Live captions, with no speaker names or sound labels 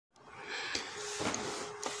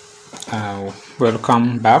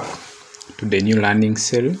Welcome back to the new learning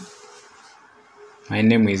series. My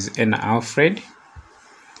name is Alfred.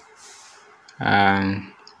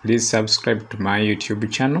 Please subscribe to my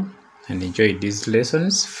YouTube channel and enjoy these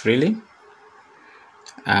lessons freely.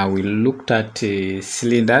 We looked at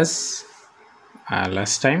cylinders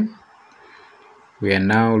last time. We are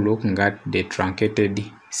now looking at the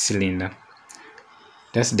truncated cylinder.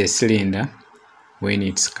 That's the cylinder when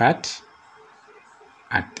it's cut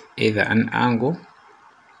at either an angle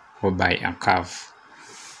or by a curve.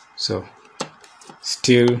 So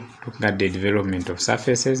still looking at the development of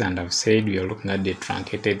surfaces, and I've said we are looking at the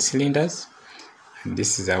truncated cylinders, and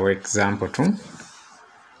this is our example too.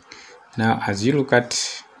 Now as you look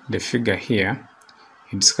at the figure here,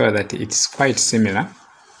 you discover that it's quite similar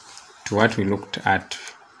to what we looked at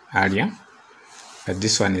earlier, but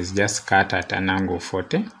this one is just cut at an angle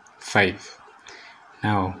 45.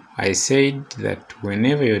 Now, I said that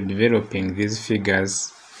whenever you're developing these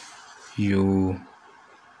figures, you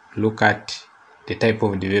look at the type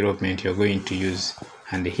of development you're going to use.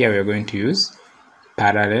 And here we're going to use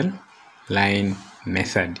parallel line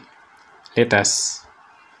method. Let us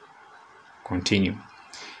continue.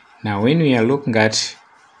 Now, when we are looking at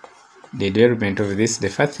the development of this, the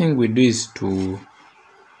first thing we do is to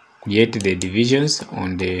create the divisions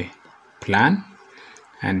on the plan.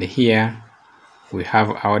 And here we have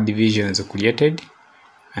our divisions created,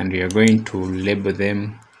 and we are going to label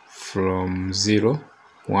them from 0,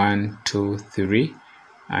 1, 2, 3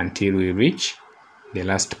 until we reach the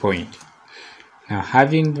last point. Now,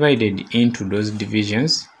 having divided into those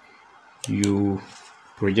divisions, you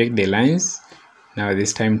project the lines now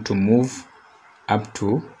this time to move up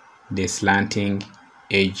to the slanting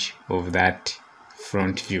edge of that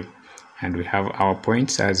front view, and we have our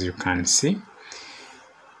points as you can see.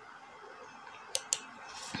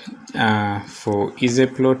 For easy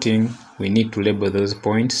plotting, we need to label those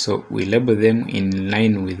points, so we label them in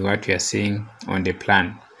line with what we are seeing on the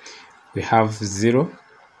plan. We have 0,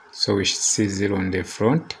 so we should see 0 on the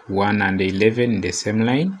front, 1 and 11 in the same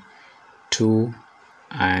line, 2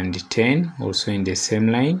 and 10 also in the same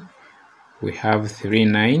line. We have 3,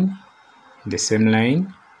 9 in the same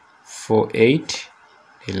line, 4, 8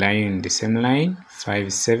 the line in the same line,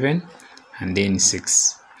 5, 7 and then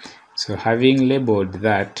 6. So having labeled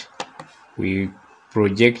that, we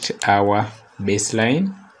project our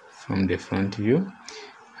baseline from the front view,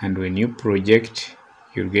 and when you project,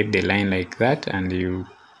 you get the line like that, and you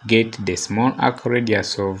get the small arc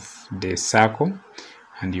radius of the circle,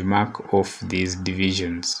 and you mark off these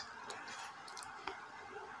divisions.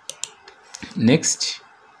 Next,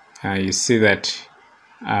 you see that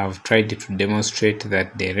I've tried to demonstrate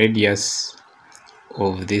that the radius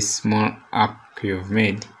of this small arc you've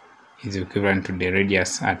made is equivalent to the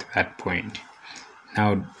radius at that point.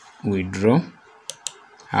 Now we draw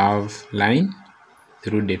our line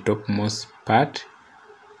through the topmost part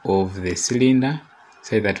of the cylinder,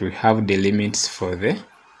 so that we have the limits for the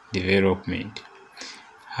development.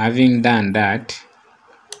 Having done that,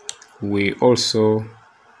 we also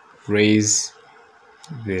raise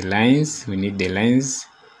the lines. We need the lines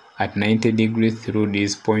at 90 degrees through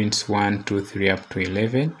these points 1, 2, 3 up to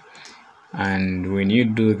 11. And when you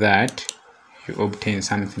do that, you obtain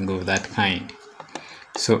something of that kind.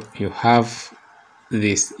 So you have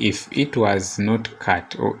this. If it was not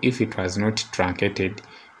cut, or if it was not truncated,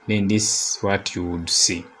 then this is what you would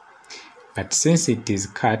see. But since it is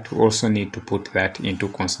cut, we also need to put that into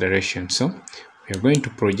consideration. So we are going to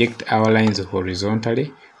project our lines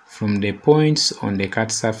horizontally from the points on the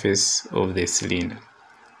cut surface of the cylinder.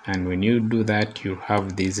 And when you do that, you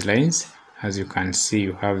have these lines. As you can see,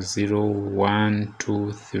 you have 0, 1,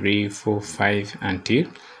 2, 3, 4, 5 until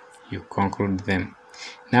you conclude them.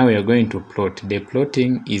 Now we are going to plot. The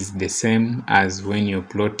plotting is the same as when you're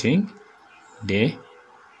plotting the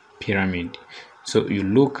pyramid. So you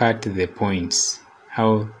look at the points,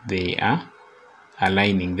 how they are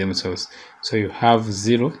aligning themselves. So you have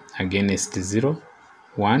 0 against 0,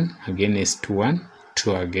 1 against 1,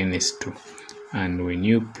 2 against 2. And when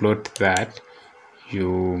you plot that,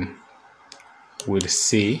 you will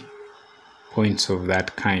see points of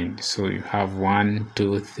that kind. So you have 1,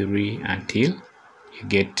 2, 3 until you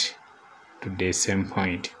get to the same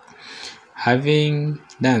point. Having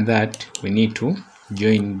done that, we need to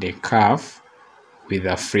join the curve with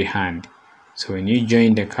a free hand. So when you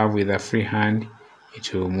join the curve with a free hand,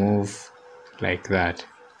 it will move like that,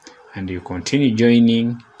 and you continue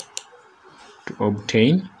joining to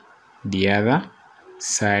obtain the other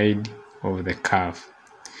side of the curve.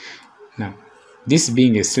 Now, this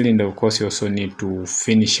being a cylinder, of course, you also need to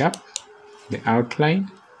finish up the outline,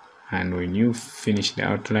 and when you finish the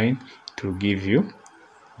outline, to give you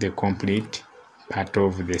the complete part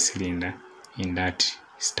of the cylinder in that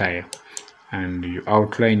style. And you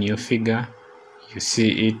outline your figure, you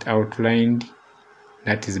see it outlined,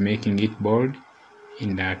 that is making it bold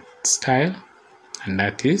in that style, and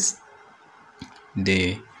that is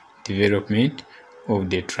the development of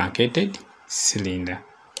the truncated cylinder.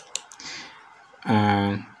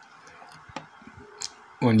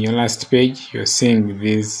 On your last page, you're seeing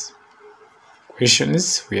these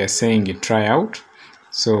questions. We are saying try out.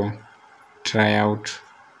 So try out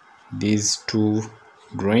these two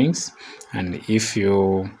drawings, and if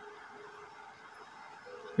you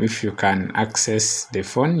can access the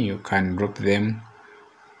phone, you can drop them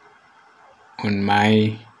on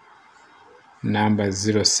my number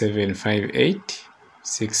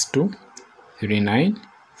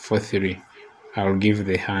 0758623943. I'll give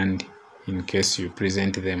the hand in case you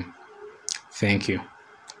present them. Thank you.